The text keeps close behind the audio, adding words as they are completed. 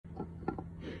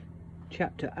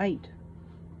Chapter 8,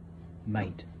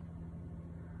 Mate.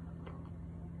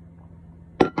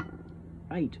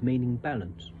 8 meaning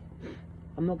balance.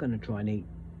 I'm not going to try and eat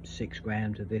 6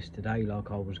 grams of this today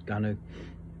like I was gonna.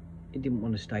 It didn't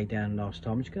want to stay down last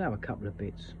time. I'm just going to have a couple of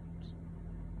bits.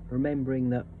 Remembering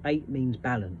that 8 means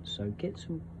balance, so get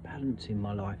some balance in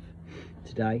my life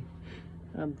today.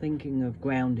 I'm thinking of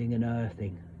grounding and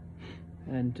earthing,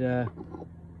 and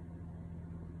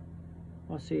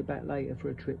I'll see you back later for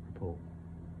a trip report.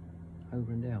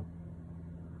 Over and out.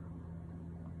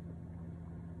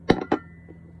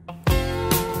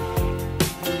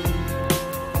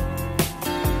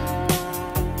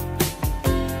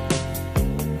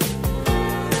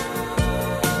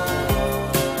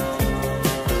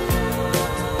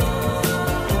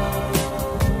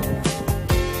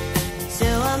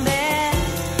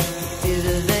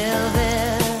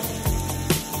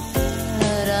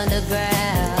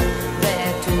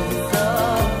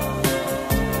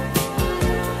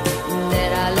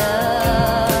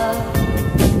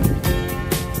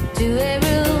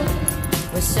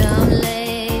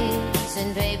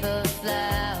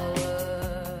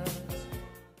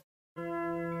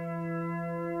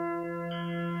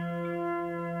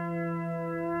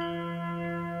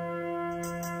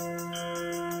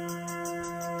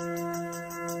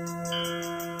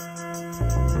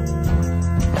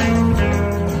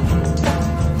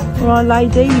 Right,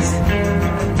 ladies,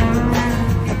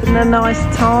 having a nice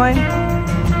time,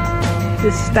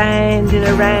 just standing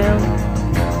around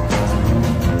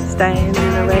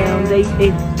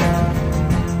eating,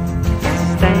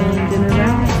 standing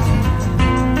around,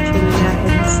 chilling out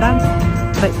in the sun.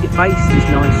 Bet your face is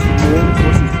nice and warm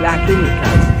because it's black, isn't it,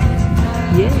 cuz?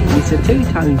 Yeah, it's a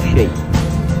two-tone sheet.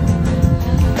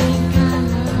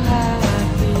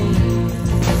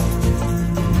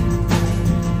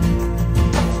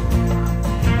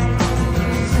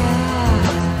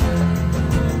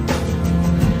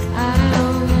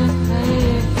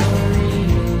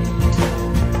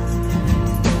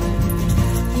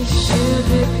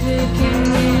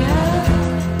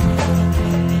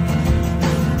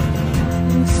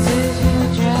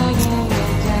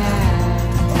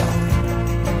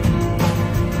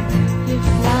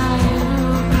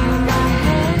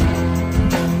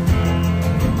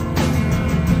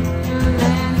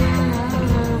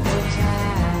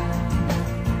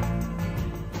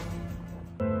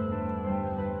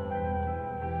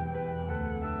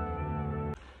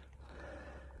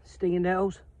 Stinging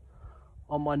nettles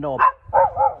on my knob.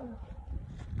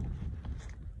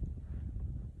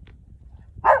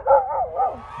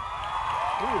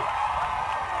 Ooh.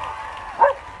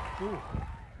 Ooh.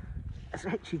 That's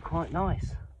actually quite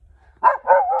nice.